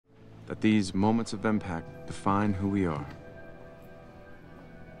that these moments of impact define who we are.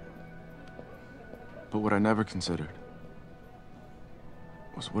 But what I never considered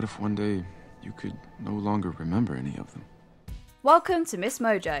was what if one day you could no longer remember any of them? Welcome to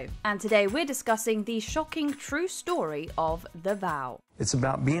MsMojo, and today we're discussing the shocking true story of The Vow. It's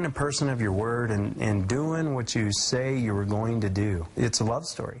about being a person of your word and doing what you say you were going to do. It's a love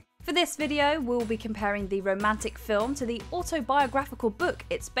story. For this video, we'll be comparing the romantic film to the autobiographical book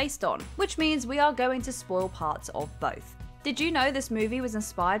it's based on, which means we are going to spoil parts of both. Did you know this movie was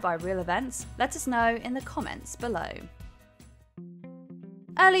inspired by real events? Let us know in the comments below.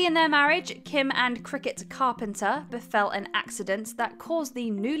 Early in their marriage, Kim and Cricket Carpenter befell an accident that caused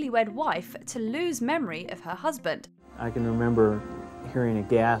the newlywed wife to lose memory of her husband. I can remember hearing a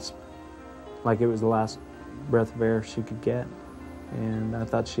gasp, like it was the last breath of air she could get, and I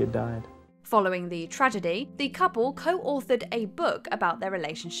thought she had died. Following the tragedy, the couple co-authored a book about their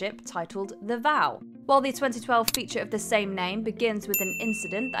relationship titled The Vow. While the 2012 feature of the same name begins with an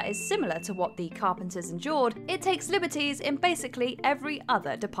incident that is similar to what the Carpenters endured, it takes liberties in basically every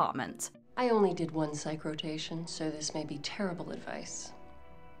other department. I only did one psych rotation, so this may be terrible advice.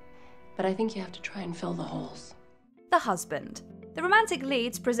 But I think you have to try and fill the holes. The husband. The romantic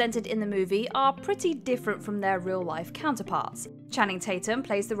leads presented in the movie are pretty different from their real-life counterparts. Channing Tatum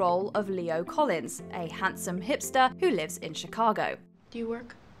plays the role of Leo Collins, a handsome hipster who lives in Chicago. Do you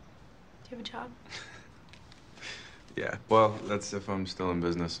work? Do you have a job? Yeah, well, that's if I'm still in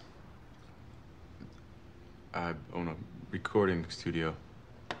business. I own a recording studio.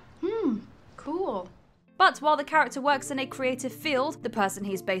 Cool. But while the character works in a creative field, the person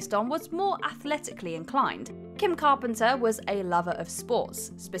he's based on was more athletically inclined. Kim Carpenter was a lover of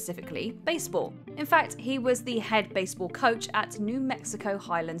sports, specifically baseball. In fact, he was the head baseball coach at New Mexico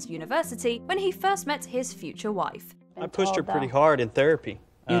Highlands University when he first met his future wife. I pushed her pretty hard in therapy.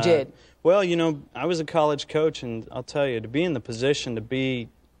 You did? Well, you know, I was a college coach, and I'll tell you, to be in the position to be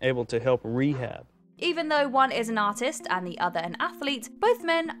able to help rehab. Even though one is an artist and the other an athlete, both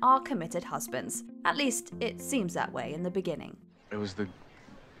men are committed husbands. At least, it seems that way in the beginning. It was the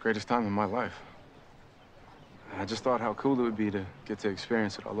greatest time of my life. I just thought how cool it would be to get to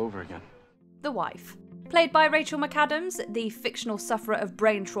experience it all over again. The wife. Played by Rachel McAdams, the fictional sufferer of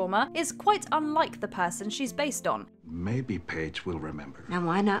brain trauma is quite unlike the person she's based on. Maybe Paige will remember. Now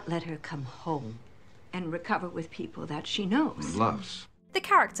why not let her come home and recover with people that she knows? Loves. The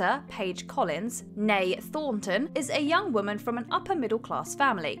character, Paige Collins, née Thornton, is a young woman from an upper-middle-class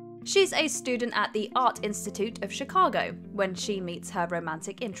family. She's a student at the Art Institute of Chicago when she meets her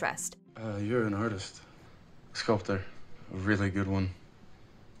romantic interest. You're an artist. Sculptor. A really good one.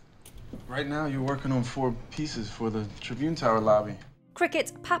 Right now, you're working on 4 pieces for the Tribune Tower lobby.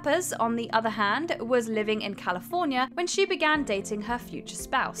 Cricket Pappas, on the other hand, was living in California when she began dating her future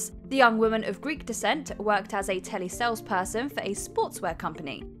spouse. The young woman of Greek descent worked as a telesalesperson for a sportswear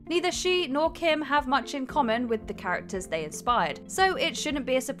company. Neither she nor Kim have much in common with the characters they inspired, so it shouldn't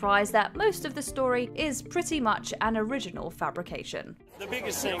be a surprise that most of the story is pretty much an original fabrication. The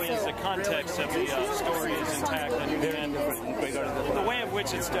biggest thing is the context of the story is intact, and the way in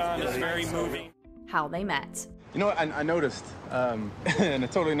which it's done is very moving. How they met. You know what, I noticed, in a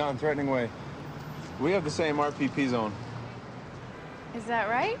totally non-threatening way, we have the same RPP zone. Is that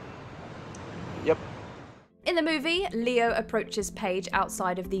right? Yep. In the movie, Leo approaches Paige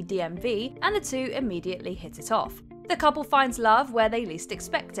outside of the DMV, and the two immediately hit it off. The couple finds love where they least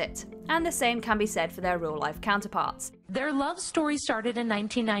expect it, and the same can be said for their real-life counterparts. Their love story started in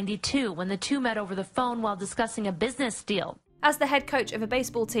 1992 when the two met over the phone while discussing a business deal. As the head coach of a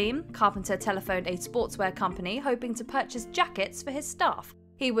baseball team, Carpenter telephoned a sportswear company hoping to purchase jackets for his staff.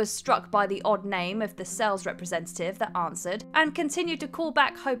 He was struck by the odd name of the sales representative that answered and continued to call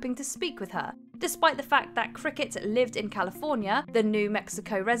back hoping to speak with her. Despite the fact that Cricket lived in California, the New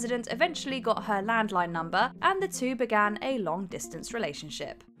Mexico resident eventually got her landline number and the two began a long-distance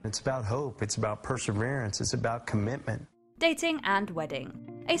relationship. It's about hope, it's about perseverance, it's about commitment. Dating and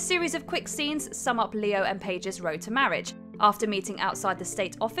wedding. A series of quick scenes sum up Leo and Paige's road to marriage. After meeting outside the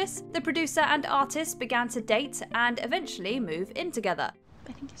state office, the producer and artist began to date and eventually move in together.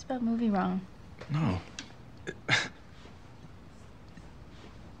 I think you spelled movie wrong. No.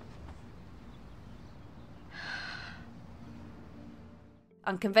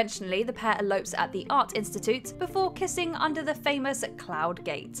 Unconventionally, the pair elopes at the Art Institute before kissing under the famous Cloud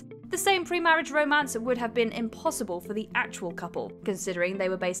Gate. The same pre-marriage romance would have been impossible for the actual couple, considering they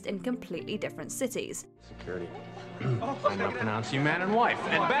were based in completely different cities. Security. I now pronounce you man and wife,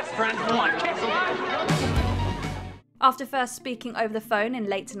 and best friends for life. After first speaking over the phone in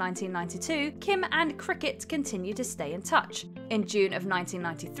late 1992, Kim and Cricket continued to stay in touch. In June of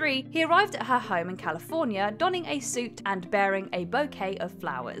 1993, he arrived at her home in California donning a suit and bearing a bouquet of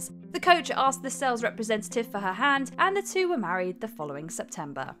flowers. The coach asked the sales representative for her hand, and the two were married the following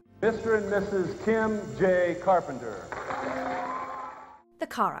September. Mr. and Mrs. Kim J. Carpenter. The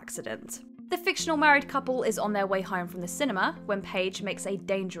car accident. The fictional married couple is on their way home from the cinema when Paige makes a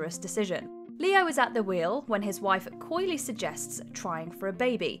dangerous decision. Leo is at the wheel when his wife coyly suggests trying for a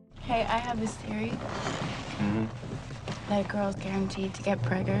baby. Hey, I have this theory that a girl's guaranteed to get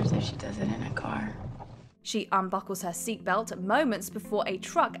preggers if she does it in a car. She unbuckles her seatbelt moments before a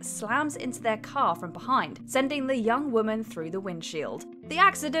truck slams into their car from behind, sending the young woman through the windshield. The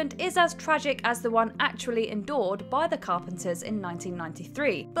accident is as tragic as the one actually endured by the Carpenters in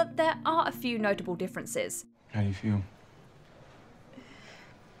 1993, but there are a few notable differences. How do you feel?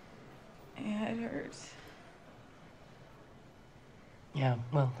 Yeah, it hurts. Yeah,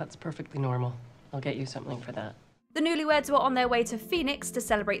 well, that's perfectly normal. I'll get you something for that. The newlyweds were on their way to Phoenix to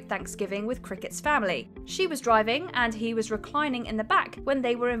celebrate Thanksgiving with Cricket's family. She was driving and he was reclining in the back when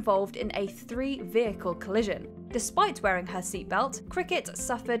they were involved in a 3-vehicle collision. Despite wearing her seatbelt, Cricket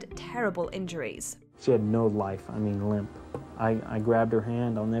suffered terrible injuries. She had no life, limp. I grabbed her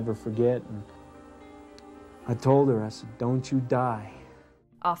hand, I'll never forget, and I told her, I said, "Don't you die."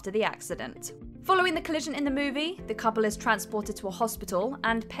 After the accident. Following the collision in the movie, the couple is transported to a hospital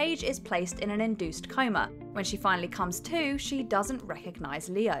and Paige is placed in an induced coma. When she finally comes to, she doesn't recognize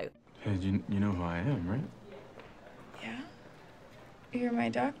Leo. Hey, you know who I am, right? Yeah? You're my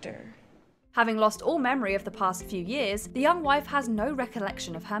doctor. Having lost all memory of the past few years, the young wife has no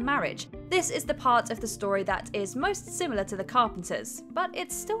recollection of her marriage. This is the part of the story that is most similar to the Carpenters, but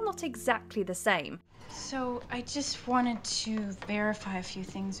it's still not exactly the same. So I just wanted to verify a few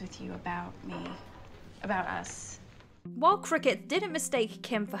things with you about me, about us. While Cricket didn't mistake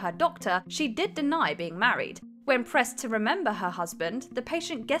Kim for her doctor, she did deny being married. When pressed to remember her husband, the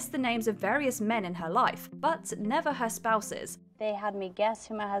patient guessed the names of various men in her life, but never her spouses. They had me guess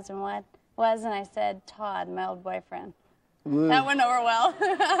who my husband was, and I said Todd, my old boyfriend. That went over well.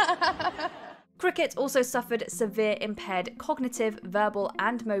 Cricket also suffered severe impaired cognitive, verbal,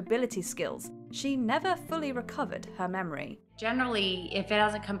 and mobility skills. She never fully recovered her memory. Generally, if it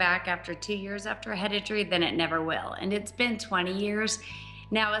hasn't come back after 2 years after a head injury, then it never will. And it's been 20 years.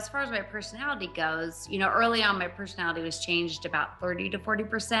 Now, as far as my personality goes, early on my personality was changed about 30 to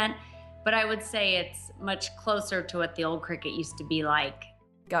 40%, but I would say it's much closer to what the old Cricket used to be like.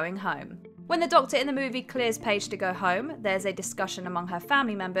 Going home. When the doctor in the movie clears Paige to go home, there's a discussion among her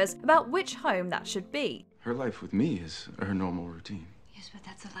family members about which home that should be. Her life with me is her normal routine. Yes, but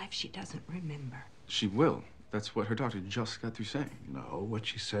that's a life she doesn't remember. She will. That's what her doctor just got through saying. No, what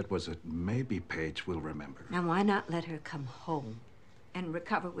she said was that maybe Paige will remember. Now, why not let her come home and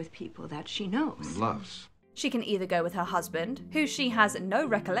recover with people that she knows? Loves. She can either go with her husband, who she has no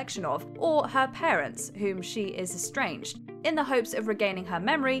recollection of, or her parents, whom she is estranged. In the hopes of regaining her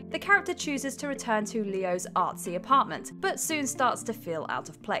memory, the character chooses to return to Leo's artsy apartment, but soon starts to feel out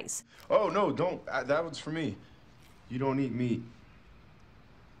of place. Oh, no, don't. That one's for me. You don't eat meat.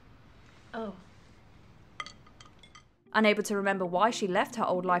 Oh. Unable to remember why she left her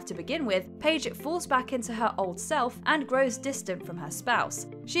old life to begin with, Paige falls back into her old self and grows distant from her spouse.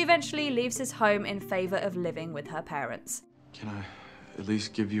 She eventually leaves his home in favor of living with her parents. Can I at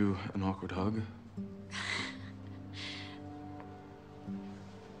least give you an awkward hug?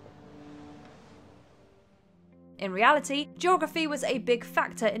 In reality, geography was a big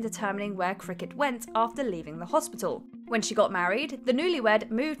factor in determining where Cricket went after leaving the hospital. When she got married, the newlywed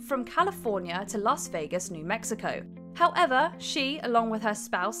moved from California to Las Vegas, New Mexico. However, she, along with her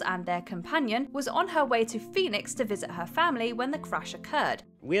spouse and their companion, was on her way to Phoenix to visit her family when the crash occurred.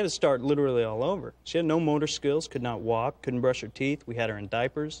 We had to start literally all over. She had no motor skills, could not walk, couldn't brush her teeth. We had her in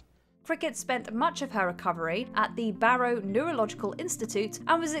diapers. Cricket spent much of her recovery at the Barrow Neurological Institute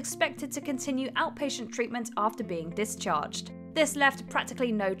and was expected to continue outpatient treatment after being discharged. This left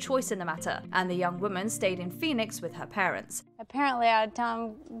practically no choice in the matter, and the young woman stayed in Phoenix with her parents. Apparently, I would tell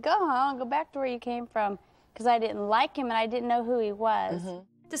him, go home, go back to where you came from, because I didn't like him and I didn't know who he was.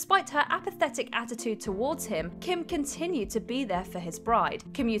 Despite her apathetic attitude towards him, Kim continued to be there for his bride,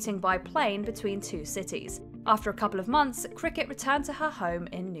 commuting by plane between two cities. After a couple of months, Cricket returned to her home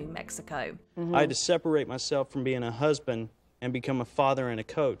in New Mexico. I had to separate myself from being a husband and become a father and a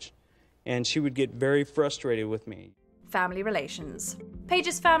coach, and she would get very frustrated with me. Family relations.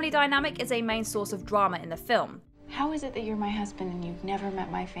 Paige's family dynamic is a main source of drama in the film. How is it that you're my husband and you've never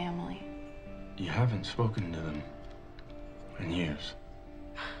met my family? You haven't spoken to them in years.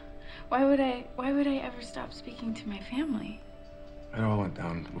 Why would I ever stop speaking to my family? It all went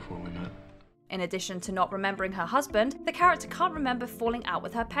down before we met. In addition to not remembering her husband, the character can't remember falling out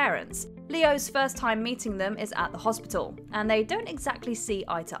with her parents. Leo's first time meeting them is at the hospital, and they don't exactly see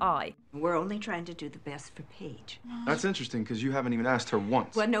eye to eye. We're only trying to do the best for Paige. That's interesting, because you haven't even asked her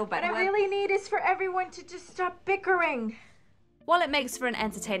once. Well, no, but what I really need is for everyone to just stop bickering. While it makes for an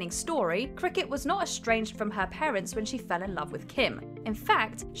entertaining story, Cricket was not estranged from her parents when she fell in love with Kim. In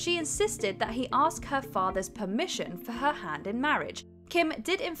fact, she insisted that he ask her father's permission for her hand in marriage. Kim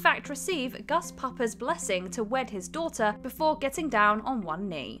did in fact receive Gus Papa's blessing to wed his daughter before getting down on one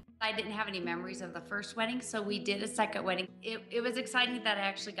knee. I didn't have any memories of the first wedding, so we did a second wedding. It was exciting that I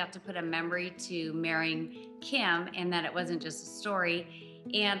actually got to put a memory to marrying Kim and that it wasn't just a story.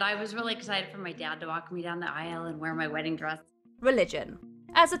 And I was really excited for my dad to walk me down the aisle and wear my wedding dress. Religion.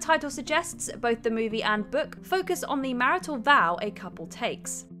 As the title suggests, both the movie and book focus on the marital vow a couple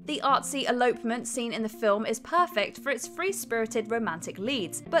takes. The artsy elopement seen in the film is perfect for its free-spirited romantic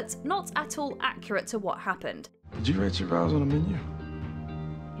leads, but not at all accurate to what happened. Did you write your vows on a menu?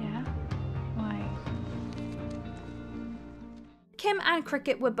 Yeah? Why? Kim and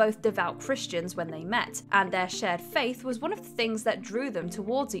Cricket were both devout Christians when they met, and their shared faith was one of the things that drew them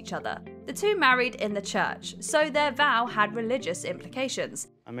towards each other. The two married in the church, so their vow had religious implications.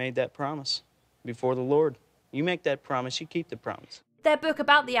 I made that promise before the Lord. You make that promise, you keep the promise. Their book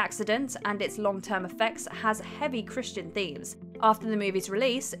about the accident and its long-term effects has heavy Christian themes. After the movie's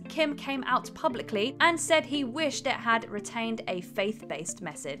release, Kim came out publicly and said he wished it had retained a faith-based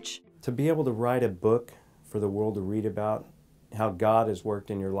message. To be able to write a book for the world to read about how God has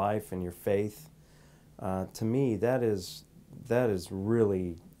worked in your life and your faith, to me, that is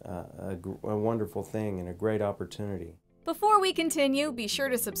really a wonderful thing and a great opportunity. Before we continue, be sure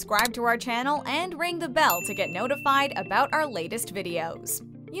to subscribe to our channel and ring the bell to get notified about our latest videos.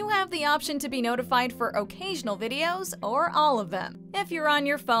 You have the option to be notified for occasional videos or all of them. If you're on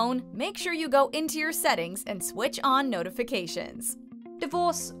your phone, make sure you go into your settings and switch on notifications.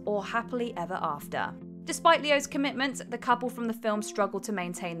 Divorce or happily ever after. Despite Leo's commitment, the couple from the film struggle to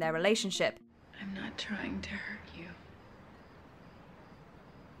maintain their relationship. I'm not trying to hurt you.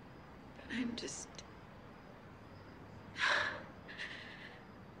 But I'm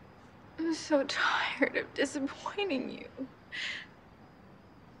so tired of disappointing you.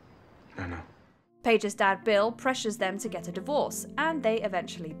 I know. Paige's dad Bill pressures them to get a divorce, and they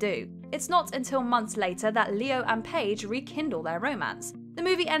eventually do. It's not until months later that Leo and Paige rekindle their romance. The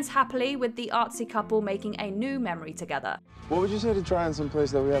movie ends happily with the artsy couple making a new memory together. What would you say to trying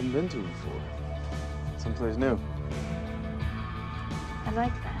someplace that we haven't been to before? Someplace new. I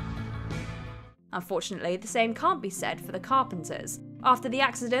like that. Unfortunately, the same can't be said for the Carpenters. After the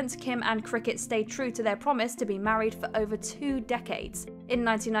accident, Kim and Cricket stayed true to their promise to be married for over 2 decades. In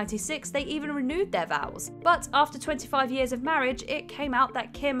 1996, they even renewed their vows. But after 25 years of marriage, it came out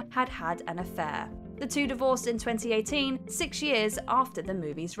that Kim had had an affair. The two divorced in 2018, 6 years after the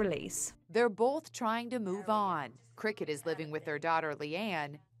movie's release. They're both trying to move on. Cricket is living with their daughter,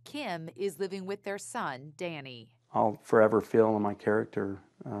 Leanne. Kim is living with their son, Danny. I'll forever feel in my character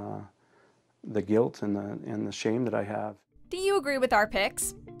the guilt and the shame that I have. Do you agree with our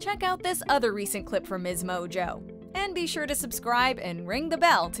picks? Check out this other recent clip from MsMojo. And be sure to subscribe and ring the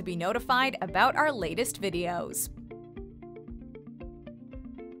bell to be notified about our latest videos.